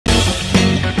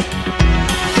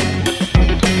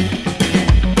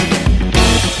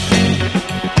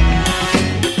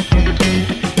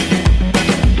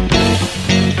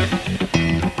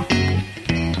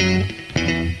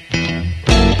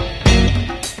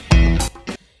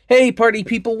Hey party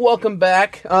people, welcome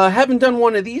back. Haven't done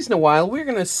one of these in a while. We're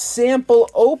going to sample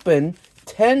open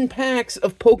 10 packs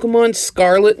of Pokemon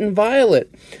Scarlet and Violet.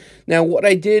 Now what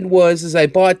I did was I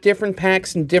bought different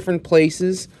packs in different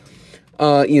places.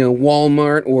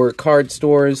 Walmart or card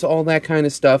stores, all that kind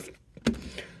of stuff.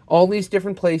 All these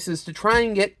different places to try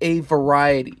and get a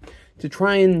variety. To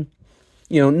try and,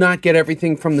 not get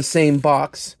everything from the same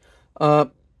box.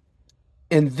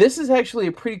 And this is actually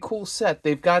a pretty cool set.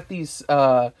 They've got these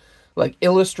like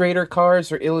Illustrator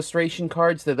cards or illustration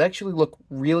cards that actually look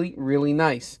really, really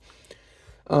nice.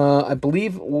 I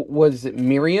believe, was it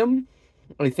Miriam?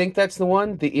 I think that's the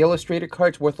one. The Illustrator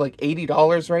card's worth like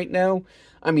 $80 right now.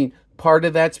 I mean, part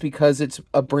of that's because it's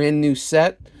a brand new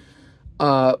set.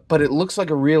 But it looks like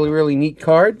a really, really neat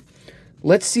card.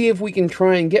 Let's see if we can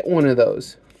try and get one of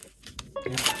those.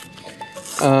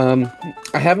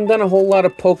 I haven't done a whole lot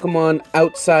of Pokemon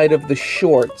outside of the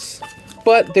shorts,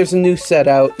 but there's a new set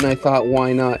out, and I thought,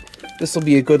 why not? This will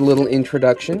be a good little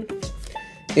introduction.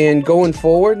 And going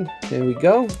forward, there we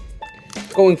go.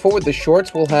 Going forward, the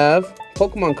shorts will have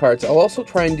Pokemon cards. I'll also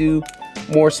try and do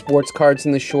more sports cards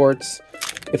in the shorts.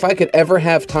 If I could ever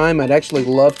have time, I'd actually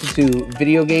love to do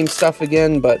video game stuff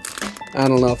again, but I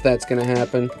don't know if that's going to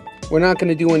happen. We're not going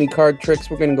to do any card tricks.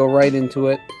 We're going to go right into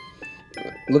it.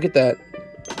 Look at that.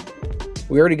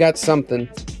 We already got something.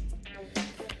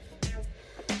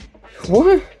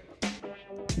 What?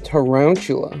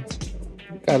 Tarantula.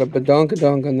 Got a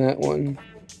badonkadonk on that one.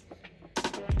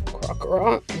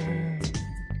 Crocodile.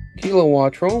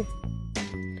 Kilowattrel.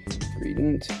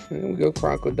 Greedent. There we go.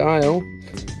 Crocodile.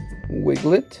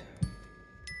 Wiglet.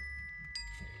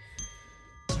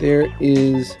 There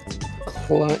is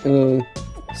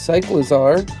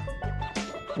Cyclizar.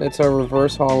 That's our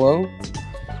reverse holo.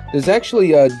 There's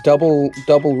actually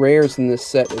double rares in this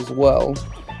set as well.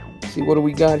 Let's see, what do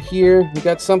we got here? We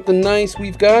got something nice.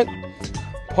 We've got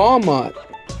Pawmot.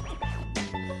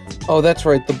 Oh, that's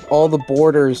right. All the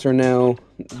borders are now...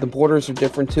 The borders are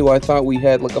different too. I thought we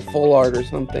had like a full art or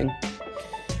something.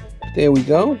 There we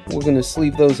go. We're going to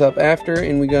sleeve those up after,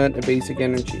 and we got a basic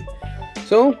energy.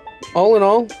 So, all in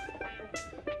all,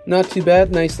 not too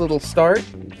bad. Nice little start.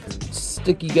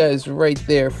 Stick you guys right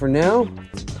there for now.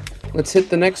 Let's hit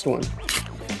the next one.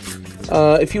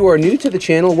 If you are new to the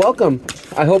channel, welcome.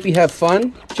 I hope you have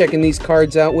fun checking these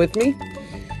cards out with me.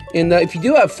 And if you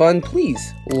do have fun,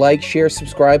 please like, share,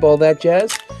 subscribe, all that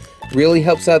jazz. Really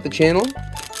helps out the channel.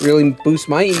 Really boosts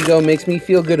my ego, makes me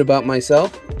feel good about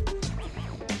myself.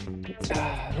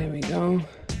 There we go.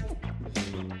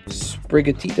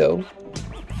 Sprigatito.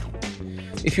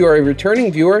 If you are a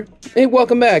returning viewer, hey,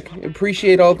 welcome back.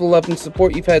 Appreciate all the love and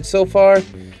support you've had so far.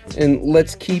 And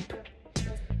let's keep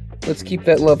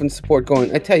that love and support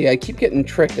going. I tell you, I keep getting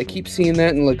tricked. I keep seeing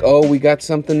that and like, oh, we got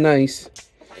something nice.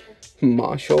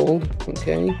 Moshold,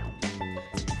 okay.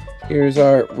 Here's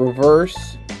our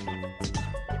reverse.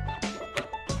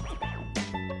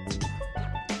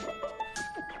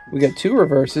 We got two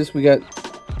reverses. We got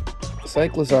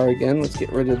Cyclizar again. Let's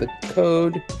get rid of the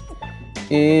code.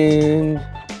 And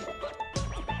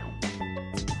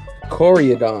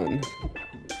Coriodon.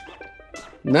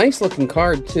 Nice looking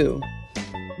card too.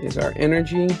 There's our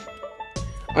energy.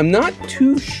 I'm not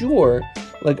too sure,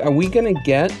 like, are we gonna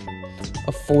get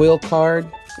a foil card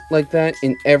like that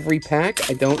in every pack?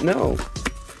 I don't know.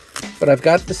 But I've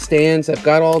got the stands, I've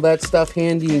got all that stuff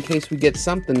handy in case we get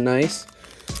something nice.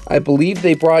 I believe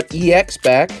they brought EX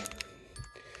back.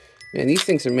 Man, these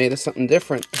things are made of something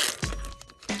different.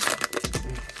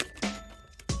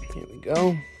 Here we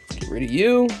go. Get rid of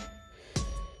you.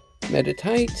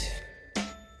 Meditite.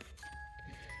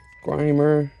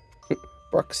 Grimer,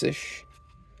 Bruxish,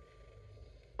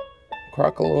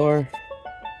 Crocolore,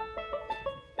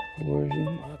 come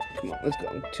on, let's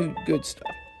go. Two good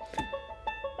stuff.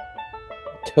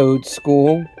 Toad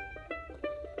School.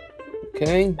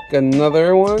 Okay, got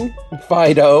another one.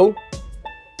 Fido.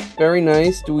 Very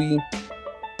nice.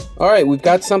 Alright, we've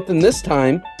got something this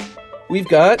time. We've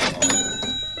got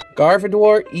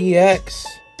Gardevoir EX.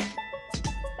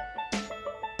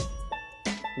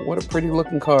 What a pretty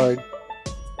looking card.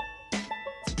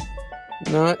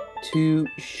 Not too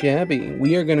shabby.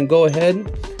 We are going to go ahead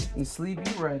and sleeve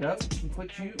you right up and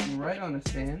put you right on a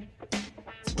stand.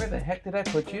 Where the heck did I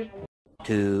put you?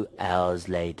 2 hours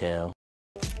later.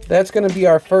 That's going to be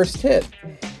our first hit.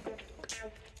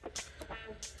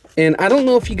 And I don't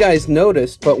know if you guys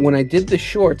noticed, but when I did the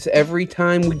shorts, every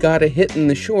time we got a hit in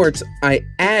the shorts, I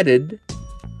added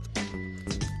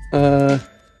to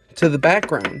the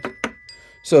background.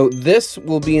 So this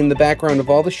will be in the background of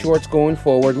all the shorts going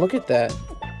forward. Look at that.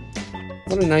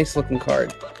 What a nice looking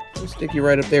card. We'll stick you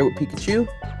right up there with Pikachu.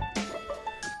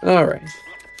 Alright.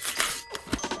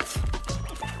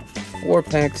 4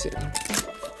 packs in.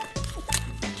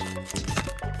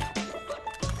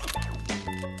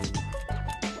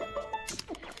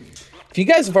 If you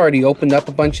guys have already opened up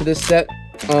a bunch of this set,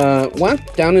 why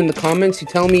don't down in the comments you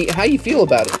tell me how you feel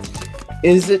about it.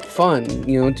 Is it fun?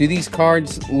 You know, do these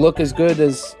cards look as good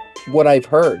as what I've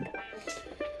heard?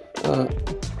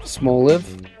 Smoliv.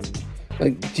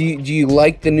 Like, do you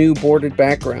like the new bordered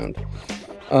background?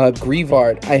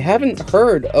 Grievard. I haven't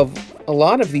heard of a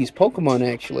lot of these Pokemon,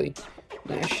 actually.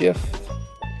 Mashif,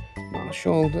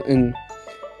 Marshold, and,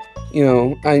 you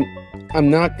know, I'm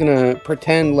not gonna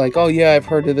pretend like, oh yeah, I've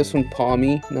heard of this one,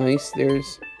 Palmy. Nice.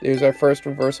 There's our first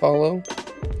reverse holo.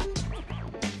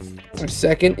 Our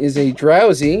second is a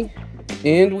Drowsy,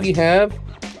 and we have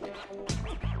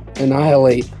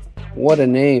Annihilate. What a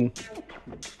name.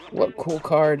 What a cool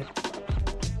card.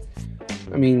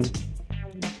 I mean,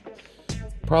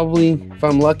 probably, if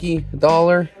I'm lucky,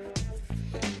 $1.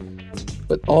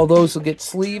 But all those will get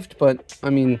sleeved, but, I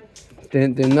mean, they're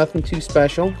nothing too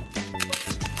special.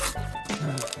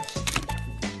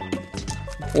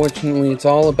 Unfortunately, it's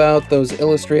all about those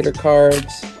Illustrator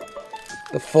cards,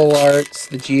 the full arts,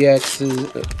 the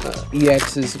GXs,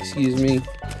 EXs, excuse me.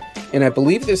 And I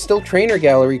believe there's still trainer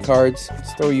gallery cards.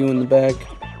 Let's throw you in the bag.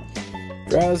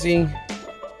 Drowsy,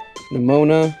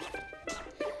 Nimona,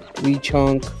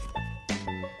 Lechonk,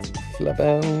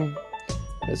 Flabelle,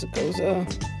 Mezagoza,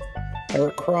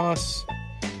 Heracross,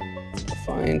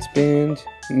 Defiance Band,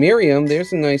 Miriam.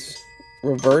 There's a nice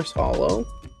reverse holo.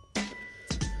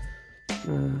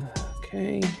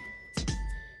 Okay.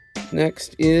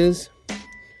 Next is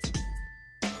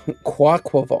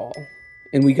Quaquaval.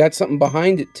 And we got something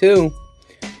behind it too.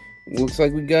 Looks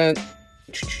like we got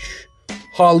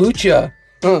Hawlucha.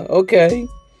 Huh, okay.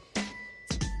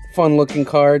 Fun looking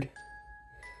card.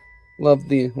 Love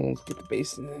the... Let's get the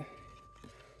base in there.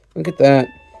 Look at that.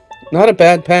 Not a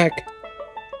bad pack.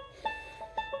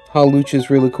 Hawlucha's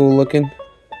really cool looking.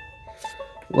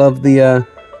 Love the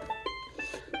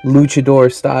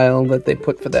luchador style that they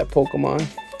put for that Pokemon.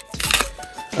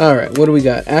 Alright, what do we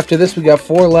got? After this, we got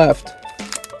 4 left.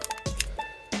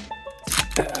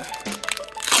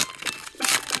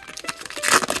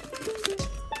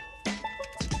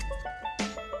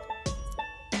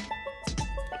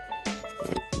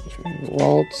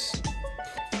 Waltz,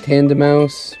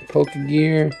 Tandemouse,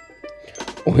 Pokegear,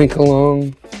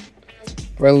 Oinkalong,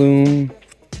 Breloom.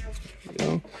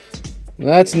 Well,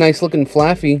 that's a nice looking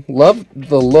Flaffy. Love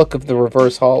the look of the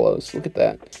reverse holos. Look at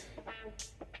that.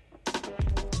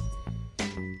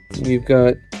 We've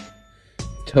got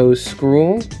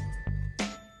Toescruel.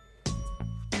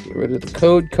 Get rid of the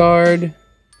code card.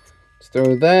 Let's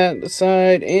throw that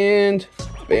aside and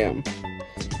bam.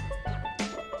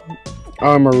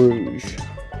 Armarouge.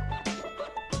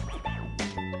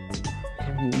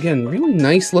 And again, really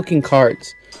nice looking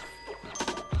cards.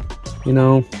 You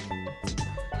know,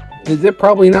 they're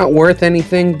probably not worth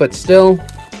anything, but still,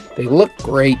 they look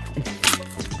great.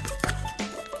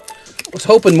 I was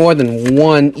hoping more than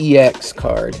 1 EX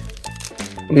card.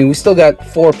 I mean, we still got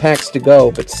 4 packs to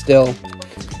go, but still,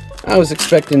 I was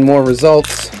expecting more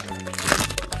results.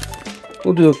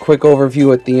 We'll do a quick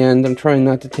overview at the end. I'm trying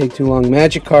not to take too long.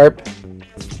 Magikarp.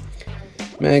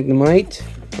 Magnemite.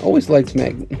 Always liked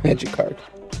Magikarp.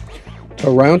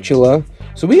 Tarantula.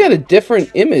 So we had a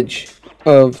different image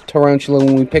of Tarantula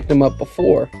when we picked him up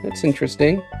before. That's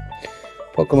interesting.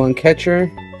 Pokemon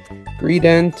Catcher.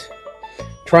 Greedent.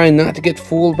 Trying not to get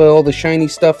fooled by all the shiny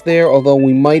stuff there, although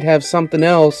we might have something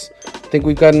else. I think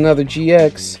we've got another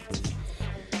GX.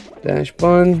 Dash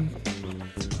Bun.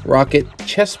 Rocket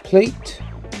Chestplate.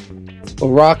 A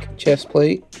Rock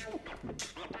Chestplate.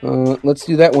 Let's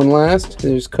do that one last.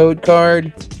 There's Code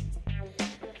Card.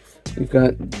 We've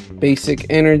got Basic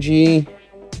Energy.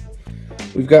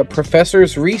 We've got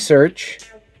Professor's Research.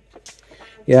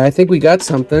 Yeah, I think we got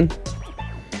something.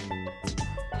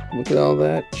 Look at all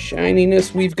that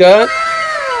shininess we've got.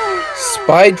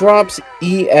 Spydrops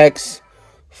EX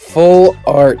Full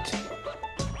Art.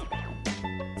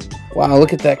 Wow,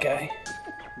 look at that guy.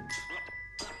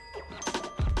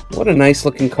 What a nice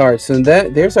looking card. So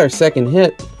there's our second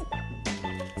hit.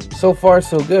 So far,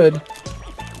 so good.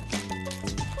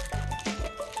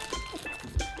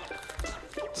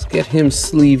 Let's get him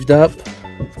sleeved up.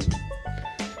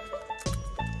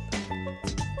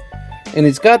 And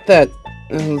it's got that,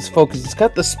 let's focus, it's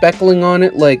got the speckling on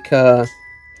it like, you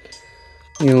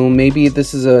know, maybe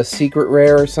this is a secret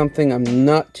rare or something. I'm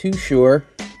not too sure.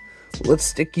 Let's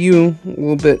stick you a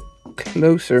little bit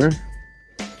closer.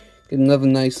 Get another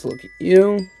nice look at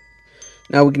you.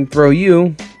 Now we can throw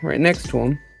you right next to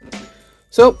him.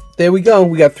 So, there we go.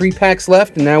 We got 3 packs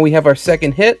left, and now we have our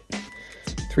second hit.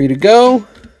 3 to go.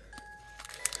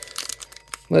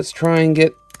 Let's try and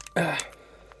get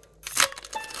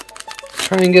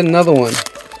another one.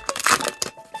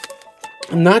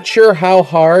 I'm not sure how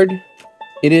hard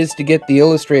it is to get the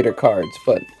Illustrator cards,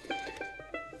 but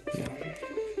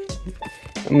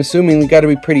I'm assuming they got to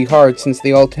be pretty hard since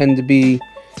they all tend to be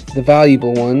the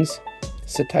valuable ones.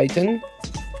 Titan,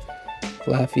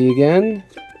 Flaffy again,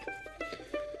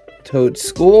 Toad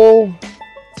School,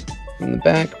 in the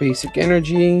back, Basic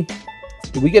Energy.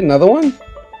 Did we get another one?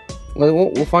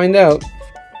 We'll find out.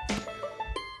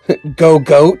 Go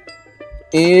Goat,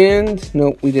 and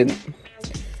nope, we didn't.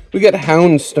 We got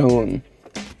Houndstone.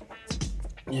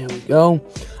 There we go.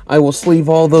 I will sleeve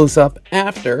all those up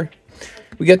after.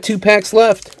 We got 2 packs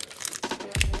left.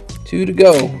 2 to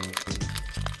go. There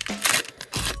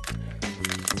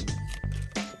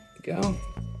we go.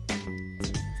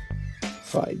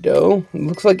 Fido. It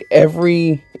looks like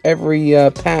every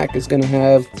pack is going to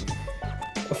have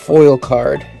a foil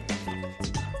card.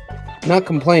 Not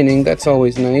complaining, that's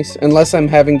always nice. Unless I'm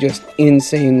having just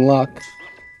insane luck.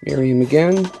 Miriam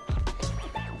again.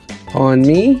 Pawn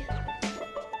Me.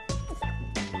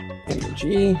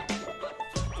 Energy.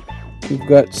 We've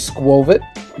got Squovit.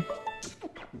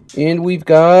 And we've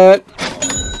got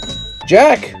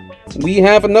Jack. We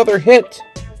have another hit.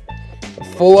 A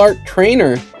full art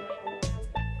trainer.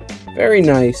 Very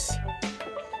nice.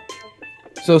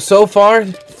 So far,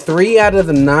 3 out of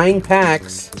the 9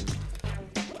 packs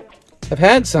have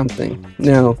had something.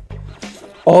 Now,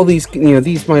 all these,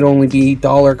 these might only be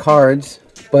dollar cards,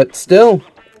 but still,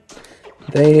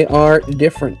 they are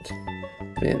different.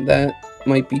 Man, that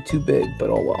might be too big, but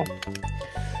oh well.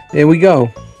 There we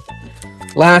go.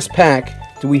 Last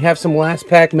pack. Do we have some last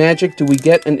pack magic? Do we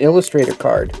get an Illustrator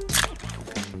card?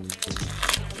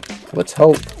 Let's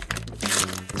hope.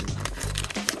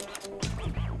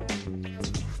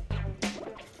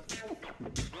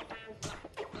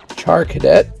 Char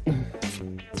Cadet.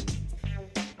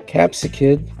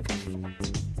 Capsicid.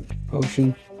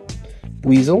 Potion.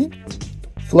 Weasel.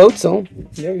 Floatzel.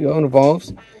 There you go, it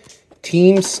evolves.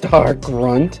 Team Star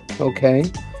Grunt. Okay.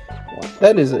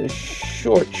 That is a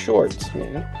shorts,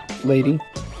 man. Lady.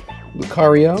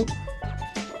 Lucario.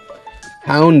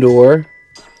 Houndour.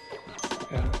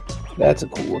 That's a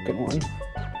cool looking one.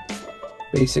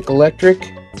 Basic Electric.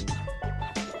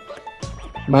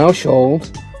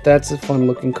 Maushold. That's a fun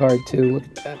looking card too. Look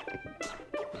at that.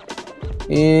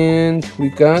 And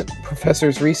we've got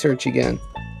Professor's Research again.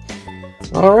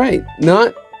 Alright,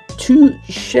 not too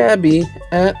shabby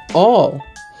at all.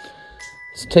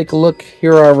 Let's take a look.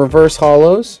 Here are our reverse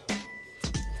hollows.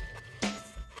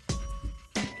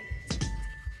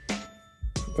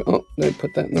 Oh, they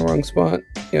put that in the wrong spot.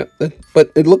 Yeah,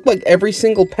 but it looked like every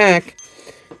single pack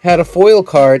had a foil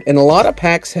card, and a lot of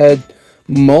packs had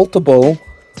multiple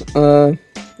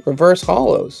reverse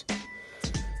hollows.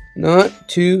 Not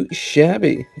too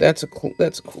shabby. That's a cool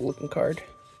looking card.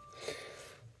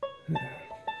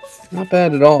 Not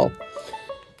bad at all.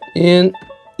 And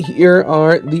here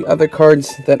are the other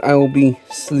cards that I will be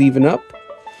sleeving up.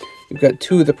 We've got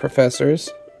 2 of the professors.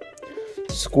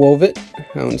 Squovit,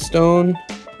 Houndstone.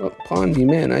 Oh, Pawn Me,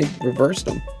 man, I reversed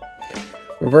them.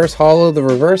 Reverse hollow, the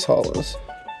reverse hollows.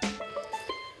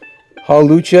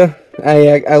 Hawlucha,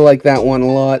 I like that one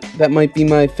a lot. That might be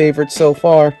my favorite so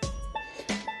far.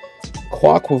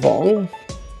 Quaquaval,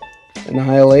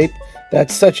 Annihilate.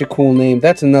 That's such a cool name.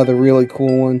 That's another really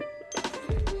cool one.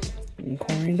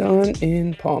 Corindon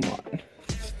and Palmon.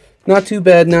 Not too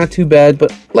bad,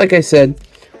 but like I said,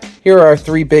 here are our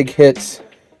 3 big hits.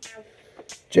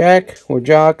 Jack, or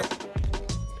Jock,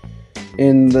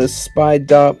 and the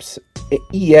Spidops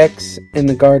EX, and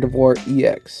the Gardevoir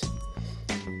EX.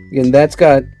 Again, that's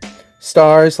got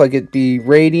stars like it'd be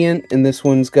Radiant, and this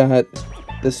one's got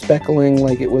the speckling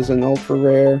like it was an ultra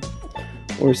rare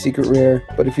or a secret rare.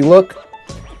 But if you look,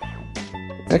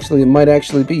 actually it might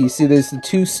actually be, you see there's the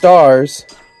 2 stars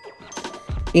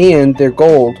and they're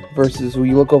gold, versus when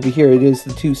you look over here it is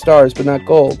the 2 stars but not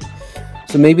gold.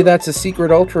 So maybe that's a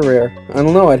secret ultra rare. I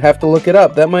don't know, I'd have to look it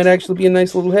up. That might actually be a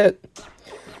nice little hit.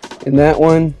 And that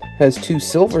one has 2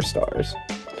 silver stars.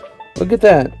 Look at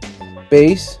that.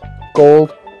 Base,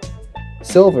 gold,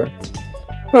 silver.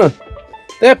 Huh.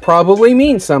 That probably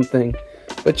means something.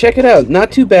 But check it out.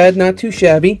 Not too bad, not too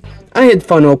shabby. I had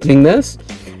fun opening this.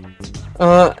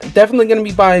 Definitely going to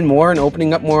be buying more and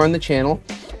opening up more on the channel.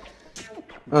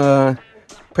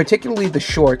 Particularly the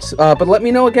shorts. But let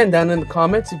me know again down in the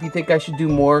comments if you think I should do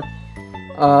more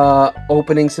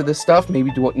openings of this stuff.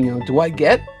 Maybe do I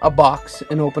get a box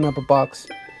and open up a box?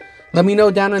 Let me know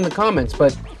down in the comments.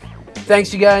 But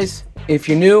Thanks, you guys. If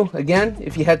you're new, again,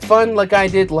 if you had fun like I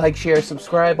did, like, share,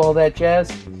 subscribe, all that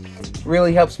jazz.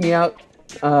 Really helps me out.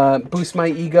 Boosts my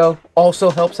ego. Also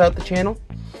helps out the channel.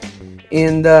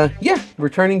 And yeah,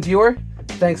 returning viewer,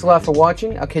 thanks a lot for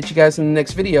watching. I'll catch you guys in the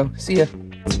next video. See ya.